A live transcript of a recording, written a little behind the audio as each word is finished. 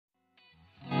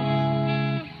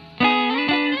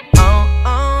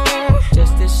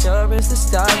notice the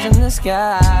stars in the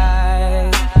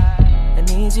sky. I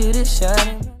need you to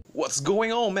shine. What's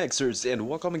going on, Maxers, and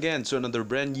welcome again to another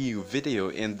brand new video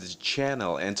in the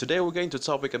channel. And today we're going to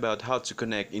topic about how to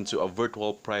connect into a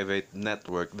virtual private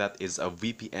network, that is a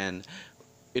VPN,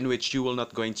 in which you will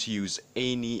not going to use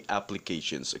any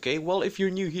applications. Okay, well, if you're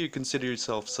new here, consider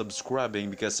yourself subscribing,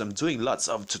 because I'm doing lots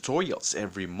of tutorials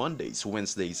every Mondays,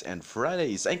 Wednesdays and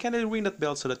Fridays, and kindly ring that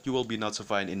bell so that you will be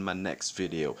notified in my next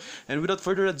video. And without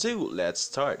further ado, let's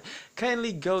start.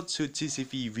 Kindly go to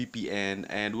TCP VPN,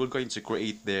 and we're going to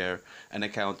create there an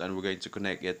account and we're going to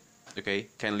connect it. Okay,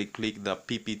 kindly click the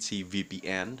PPT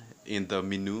VPN in the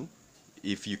menu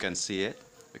if you can see it.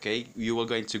 Okay, you are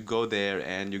going to go there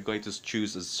and you're going to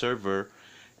choose a server,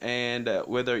 and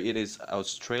whether it is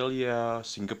Australia,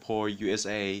 Singapore,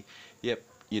 USA, yep,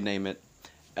 you name it.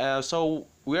 So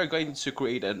we are going to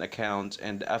create an account,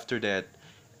 and after that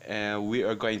we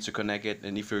are going to connect it,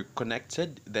 and if you're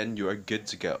connected, then you are good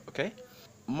to go. Okay,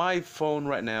 my phone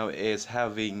right now is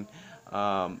having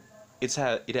it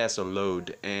has a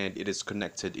load and it is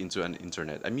connected into an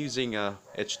internet. I'm using a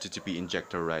HTTP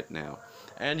injector right now,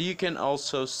 and you can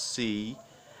also see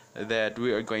that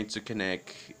we are going to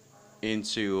connect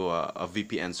into a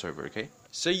VPN server. Okay,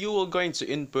 so you are going to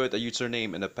input a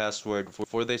username and a password.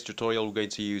 For this tutorial, we're going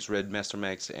to use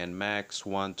RedMasterMax and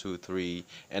Max123,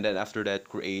 and then after that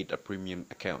create a premium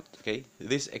account. Okay,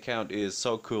 this account is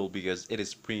so cool because it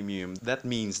is premium. That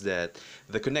means that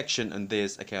the connection on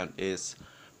this account is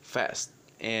fast,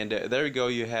 and there you go,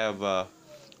 you have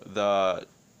the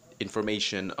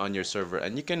information on your server,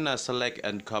 and you can select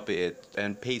and copy it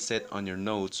and paste it on your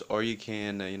notes, or you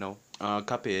can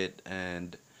copy it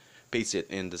and paste it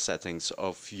in the settings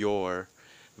of your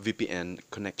VPN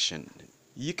connection.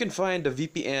 You can find the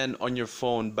VPN on your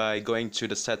phone by going to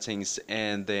the settings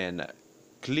and then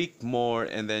click more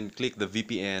and then click the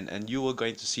VPN, and you will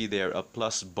going to see there a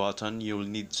plus button. You will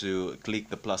need to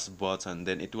click the plus button,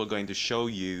 then it will going to show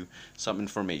you some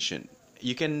information.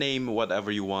 You can name whatever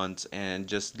you want and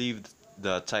just leave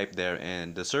the type there,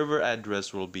 and the server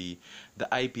address will be the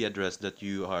IP address that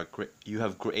you have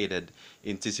created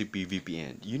in TCP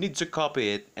VPN. You need to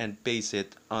copy it and paste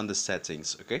it on the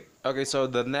settings. Okay, so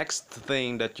the next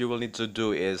thing that you will need to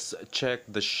do is check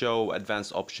the show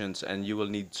advanced options, and you will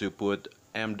need to put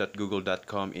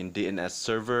m.google.com in DNS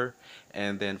server,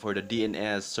 and then for the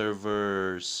DNS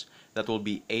servers, that will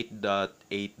be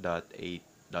 8.8.8.8.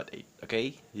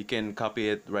 okay, you can copy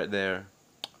it right there.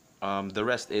 The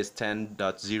rest is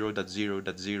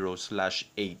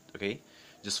 10.0.0.0/8. okay,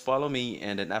 just follow me,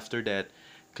 and then after that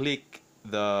click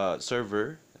the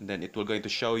server, and then it will going to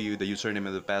show you the username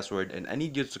and the password, and I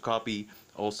need you to copy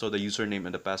also the username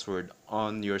and the password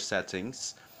on your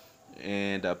settings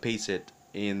and paste it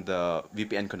in the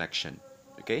VPN connection.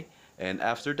 Okay, and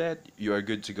after that you are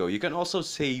good to go. You can also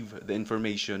save the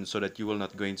information so that you will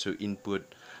not going to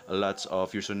input lots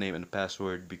of username and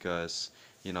password, because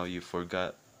you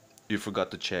forgot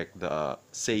to check the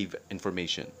save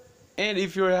information. And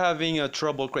if you're having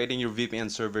trouble creating your VPN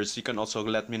servers, you can also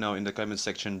let me know in the comment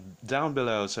section down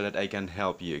below so that I can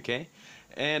help you. Okay,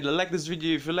 and like this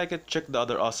video if you like it. Check the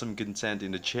other awesome content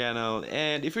in the channel,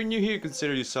 and if you're new here,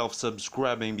 consider yourself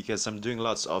subscribing, because I'm doing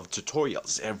lots of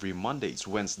tutorials every Mondays,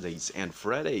 Wednesdays and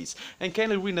Fridays, and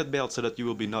kindly ring that bell so that you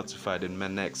will be notified in my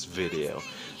next video.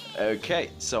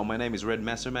 Okay, so my name is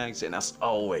RedMasterMax, and as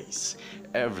always,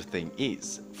 everything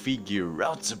is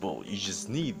figure-outable. You just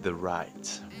need the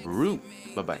right room.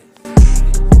 Bye bye.